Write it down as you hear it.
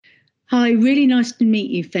Hi, really nice to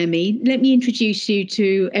meet you, Femi. Let me introduce you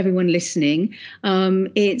to everyone listening.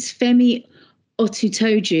 It's Femi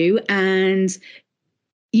Otitoju, and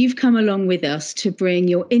you've come along with us to bring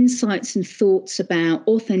your insights and thoughts about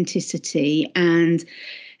authenticity and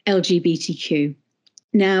LGBTQ.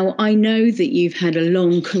 Now, I know that you've had a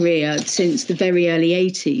long career since the very early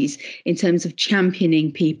 80s in terms of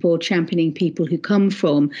championing people who come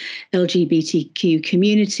from LGBTQ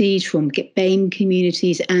communities, from BAME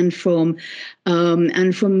communities, and from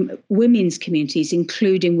women's communities,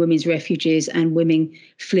 including women's refugees and women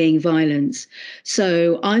fleeing violence.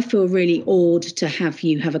 So I feel really awed to have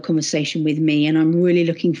you have a conversation with me, and I'm really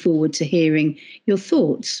looking forward to hearing your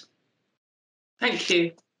thoughts. Thank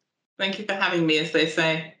you. Thank you for having me, as they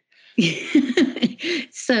say.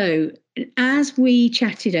 So, as we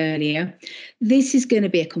chatted earlier, this is going to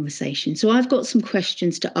be a conversation. So, I've got some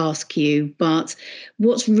questions to ask you, but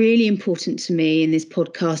what's really important to me in this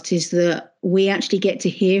podcast is that we actually get to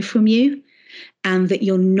hear from you and that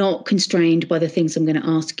you're not constrained by the things I'm going to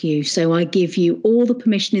ask you. So, I give you all the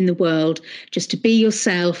permission in the world just to be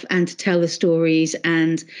yourself and to tell the stories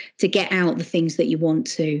and to get out the things that you want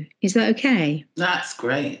to. Is that okay? That's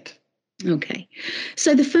great. Okay.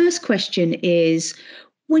 So the first question is,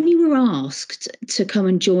 when you were asked to come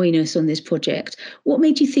and join us on this project, what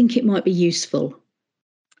made you think it might be useful?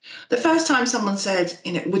 The first time someone said,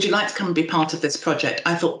 would you like to come and be part of this project?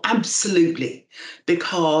 I thought, absolutely,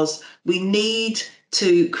 because we need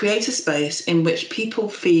to create a space in which people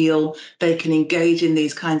feel they can engage in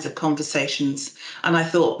these kinds of conversations. And I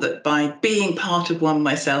thought that by being part of one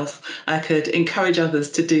myself, I could encourage others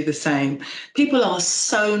to do the same. People are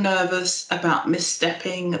so nervous about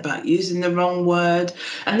misstepping, about using the wrong word,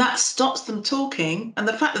 and that stops them talking. And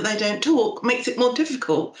the fact that they don't talk makes it more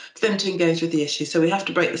difficult for them to engage with the issue. So we have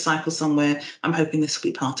to break the cycle somewhere. I'm hoping this will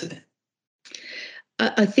be part of it.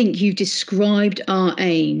 I think you described our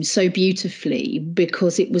aim so beautifully,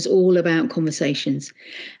 because it was all about conversations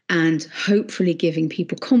and hopefully giving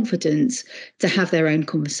people confidence to have their own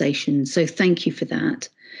conversations. So thank you for that.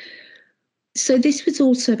 So this was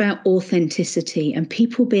also about authenticity and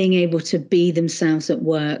people being able to be themselves at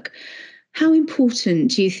work. How important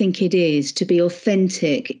do you think it is to be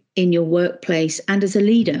authentic in your workplace and as a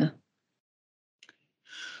leader?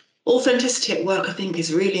 Authenticity at work, I think,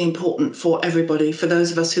 is really important for everybody, for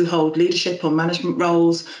those of us who hold leadership or management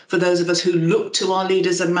roles, for those of us who look to our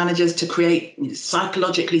leaders and managers to create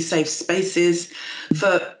psychologically safe spaces,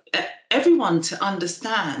 for everyone to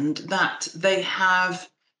understand that they have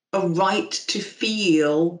a right to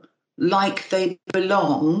feel like they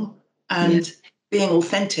belong, and being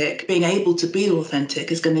authentic, being able to be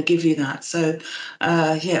authentic is going to give you that. So,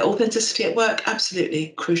 authenticity at work,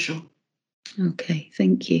 absolutely crucial. Okay,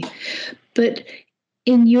 thank you. But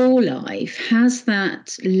in your life, has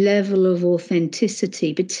that level of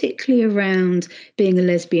authenticity, particularly around being a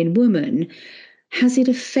lesbian woman, has it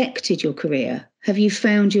affected your career? Have you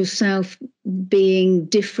found yourself being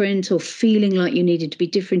different or feeling like you needed to be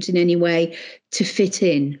different in any way to fit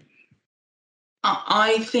in?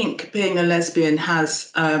 I think being a lesbian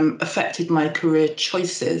has affected my career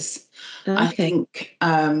choices. Okay. I think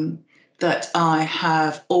that I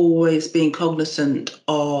have always been cognizant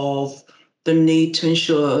of the need to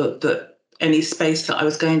ensure that any space that I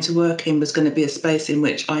was going to work in was going to be a space in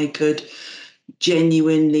which I could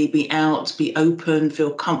genuinely be out, be open,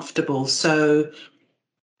 feel comfortable. So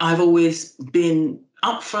I've always been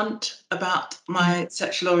upfront about my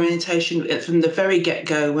sexual orientation from the very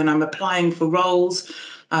get-go. When I'm applying for roles,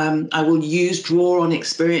 I will draw on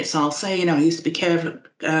experience. I'll say, I used to be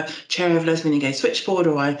chair of Lesbian and Gay Switchboard,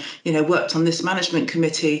 or I, worked on this management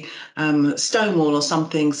committee, Stonewall or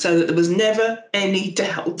something, so that there was never any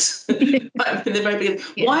doubt in the very beginning.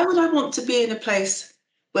 Yeah. Why would I want to be in a place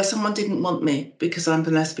where someone didn't want me because I'm a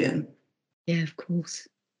lesbian? Yeah, of course.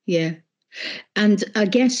 Yeah. And I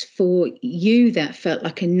guess for you, that felt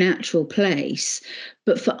like a natural place,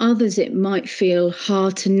 but for others, it might feel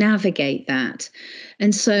hard to navigate that.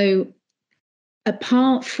 And so,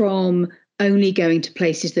 apart from only going to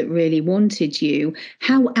places that really wanted you,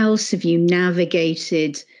 how else have you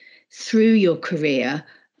navigated through your career,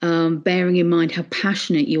 bearing in mind how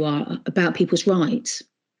passionate you are about people's rights?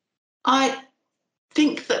 I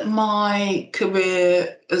think that my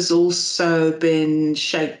career has also been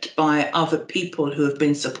shaped by other people who have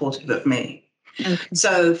been supportive of me. Okay.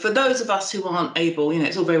 So for those of us who aren't able,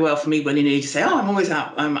 it's all very well for me willy-nilly to say, I'm always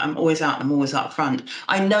out, I'm always out, I'm always up front.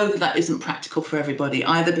 I know that isn't practical for everybody,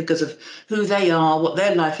 either because of who they are, what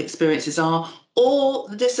their life experiences are, or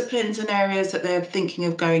the disciplines and areas that they're thinking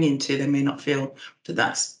of going into. They may not feel that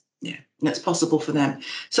that's possible for them.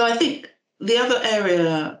 So I think the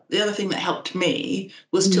other thing that helped me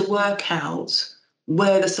was to work out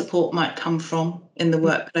where the support might come from in the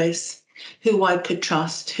workplace, who I could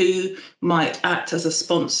trust, who might act as a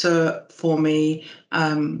sponsor for me,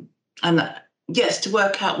 and yes, to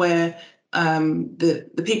work out where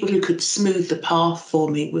the people who could smooth the path for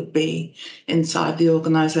me would be inside the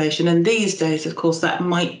organisation. And these days, of course, that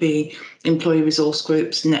might be employee resource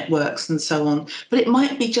groups, networks, and so on. But it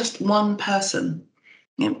might be just one person.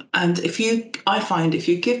 And I find if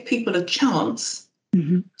you give people a chance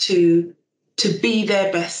to be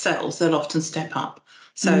their best selves, they'll often step up.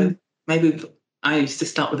 So maybe I used to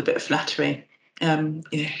start with a bit of flattery.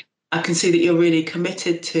 I can see that you're really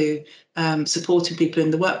committed to supporting people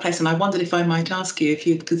in the workplace, and I wondered if I might ask you if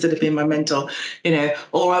you'd consider being my mentor,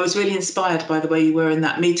 or I was really inspired by the way you were in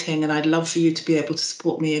that meeting, and I'd love for you to be able to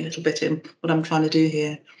support me a little bit in what I'm trying to do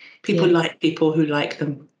here. People like people who like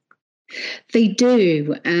them. They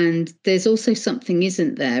do, and there's also something,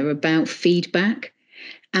 isn't there, about feedback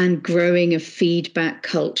and growing a feedback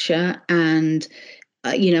culture. And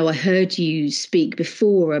I heard you speak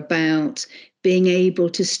before about being able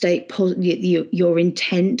to state your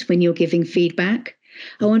intent when you're giving feedback.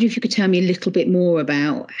 I wonder if you could tell me a little bit more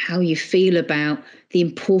about how you feel about the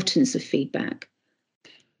importance of feedback.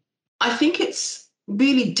 I think it's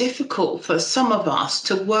really difficult for some of us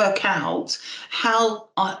to work out how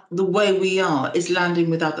the way we are is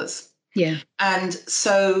landing with others. Yeah. And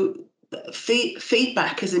so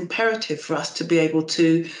feedback is imperative for us to be able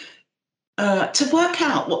to work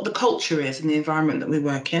out what the culture is in the environment that we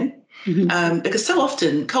work in. Because so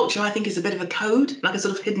often culture, I think, is a bit of a code, like a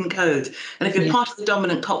sort of hidden code. And if you're part of the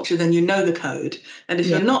dominant culture, then you know the code. And if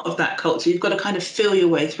you're not of that culture, you've got to kind of feel your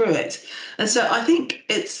way through it. And so I think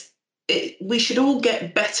we should all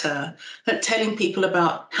get better at telling people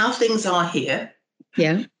about how things are here,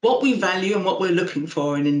 what we value and what we're looking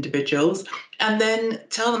for in individuals, and then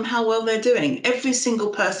tell them how well they're doing. Every single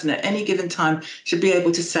person at any given time should be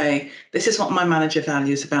able to say, this is what my manager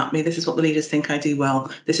values about me, this is what the leaders think I do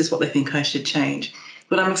well, this is what they think I should change.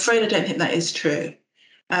 But I'm afraid I don't think that is true.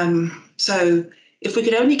 So if we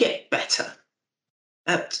could only get better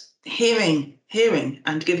at hearing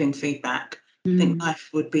and giving feedback, I think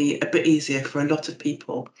life would be a bit easier for a lot of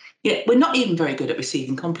people. Yeah, we're not even very good at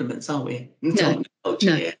receiving compliments, are we? No.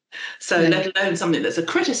 So let alone something that's a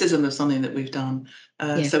criticism of something that we've done.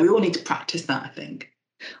 So we all need to practice that, I think.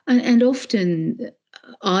 And often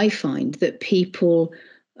I find that people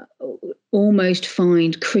almost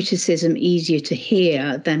find criticism easier to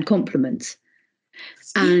hear than compliments.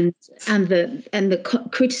 And the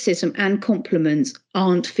criticism and compliments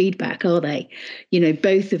aren't feedback, are they?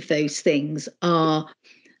 Both of those things are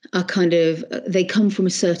kind of, they come from a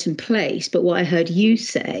certain place. But what I heard you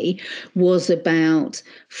say was about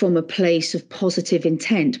from a place of positive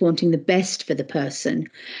intent, wanting the best for the person.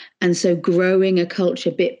 And so growing a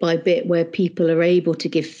culture bit by bit where people are able to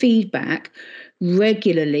give feedback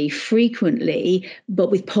regularly, frequently,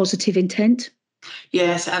 but with positive intent.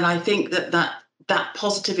 Yes, and I think that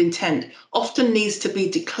positive intent often needs to be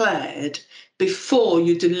declared before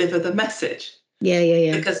you deliver the message.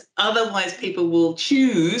 Yeah. Because otherwise people will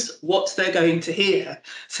choose what they're going to hear.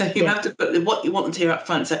 So you have to put what you want them to hear up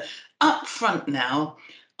front. So up front now,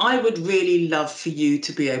 I would really love for you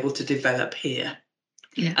to be able to develop here.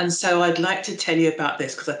 Yeah. And so I'd like to tell you about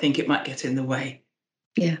this because I think it might get in the way.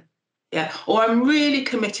 Yeah. Or I'm really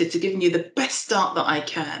committed to giving you the best start that I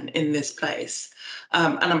can in this place.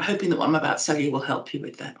 And I'm hoping that what I'm about to tell you will help you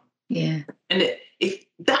with that. Yeah. And if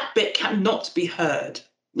that bit cannot be heard,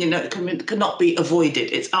 it cannot be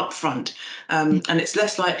avoided, it's upfront. And it's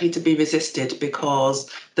less likely to be resisted because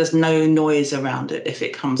there's no noise around it if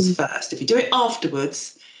it comes first. If you do it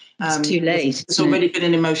afterwards, it's too late. It's already been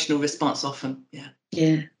an emotional response often.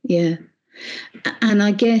 Yeah. And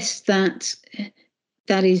I guess that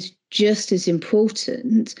is just as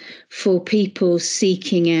important for people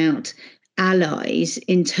seeking out allies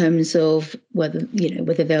in terms of whether they're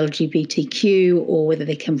LGBTQ or whether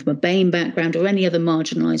they come from a BAME background or any other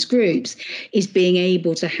marginalised groups, is being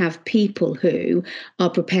able to have people who are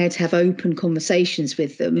prepared to have open conversations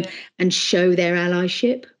with them and show their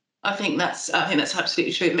allyship. I think that's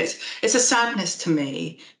absolutely true. It's a sadness to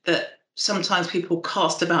me that sometimes people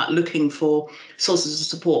cast about looking for sources of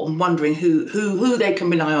support and wondering who they can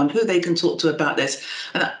rely on, who they can talk to about this.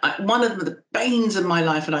 And one of the banes of my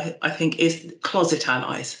life, and I think, is closet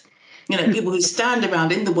allies. People who stand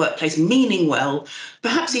around in the workplace meaning well,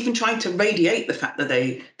 perhaps even trying to radiate the fact that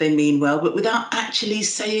they mean well, but without actually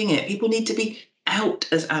saying it. People need to be out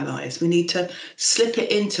as allies. We need to slip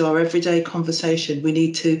it into our everyday conversation. We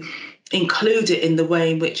need to include it in the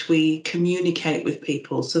way in which we communicate with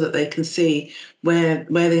people so that they can see where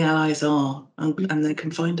the allies are and they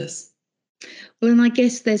can find us. Well, and I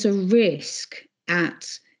guess there's a risk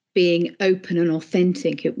at being open and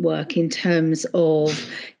authentic at work in terms of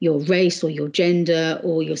your race or your gender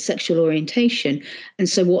or your sexual orientation. And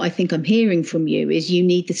so what I think I'm hearing from you is you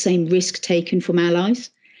need the same risk taken from allies.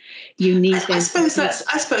 You need I suppose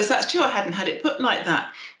that's true. I hadn't had it put like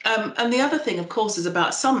that. And the other thing, of course, is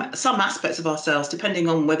about some aspects of ourselves, depending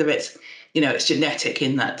on whether it's, it's genetic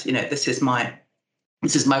in that, this is my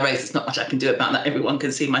race. There's not much I can do about that. Everyone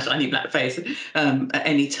can see my shiny black face at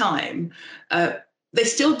any time. They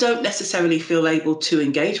still don't necessarily feel able to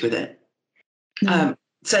engage with it. No.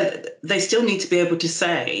 So they still need to be able to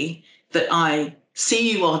say that I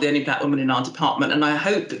see you are the only black woman in our department, and I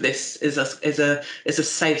hope that this is a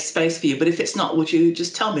safe space for you. But if it's not, would you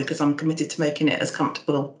just tell me, because I'm committed to making it as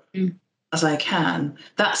comfortable as I can.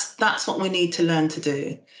 That's what we need to learn to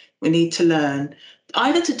do. We need to learn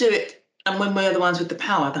either to do it, and when we're the ones with the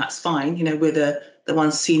power, that's fine. We're the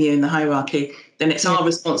ones senior in the hierarchy. Then it's our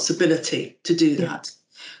responsibility to do that.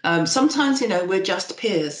 Sometimes, we're just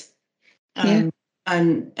peers. And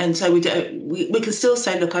so we can still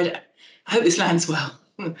say, look, I hope this lands well,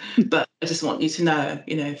 but I just want you to know,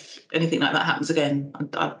 if anything like that happens again,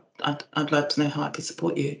 I'd love to know how I could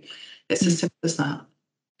support you. It's as simple as that.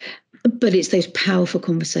 But it's those powerful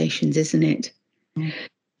conversations, isn't it?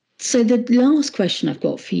 So the last question I've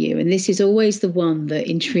got for you, and this is always the one that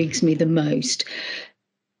intrigues me the most.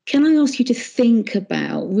 Can I ask you to think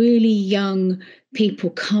about really young people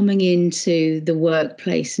coming into the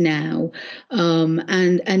workplace now,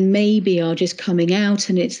 and maybe are just coming out,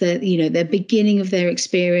 and it's their beginning of their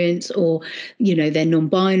experience, or they're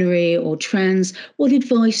non-binary or trans? What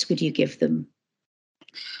advice would you give them?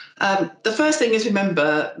 The first thing is,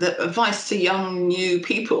 remember that advice to young new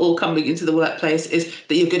people all coming into the workplace is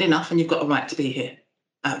that you're good enough and you've got a right to be here.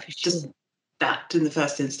 Just that in the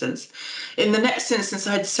first instance. In the next instance,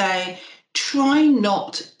 I'd say try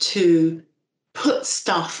not to put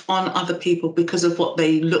stuff on other people because of what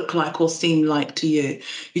they look like or seem like to you.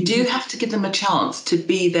 You do have to give them a chance to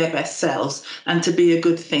be their best selves and to be a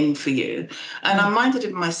good thing for you. And I'm reminded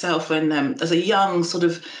of myself when, as a young sort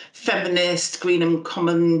of feminist, green and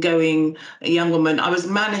common going young woman, I was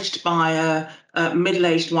managed by a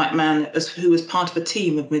middle-aged white man who was part of a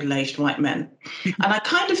team of middle-aged white men. And I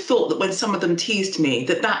kind of thought that when some of them teased me,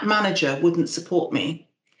 that manager wouldn't support me.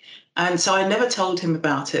 And so I never told him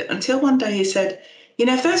about it until one day he said,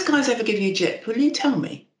 if those guys ever give you jip, will you tell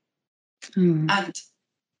me? And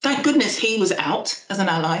thank goodness he was out as an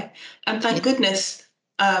ally. And thank goodness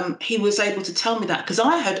he was able to tell me that, because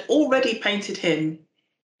I had already painted him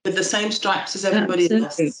with the same stripes as everybody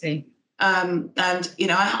else. And,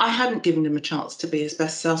 I hadn't given him a chance to be his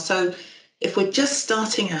best self. So if we're just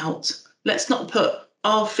starting out, let's not put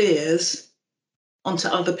our fears onto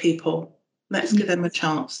other people. Let's give them a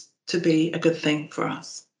chance to be a good thing for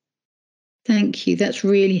us. Thank you. That's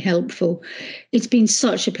really helpful. It's been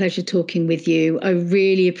such a pleasure talking with you. I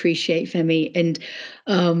really appreciate Femi. And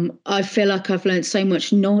I feel like I've learned so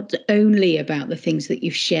much, not only about the things that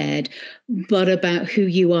you've shared, but about who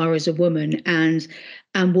you are as a woman and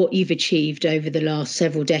what you've achieved over the last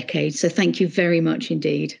several decades. So thank you very much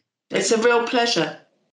indeed. It's a real pleasure.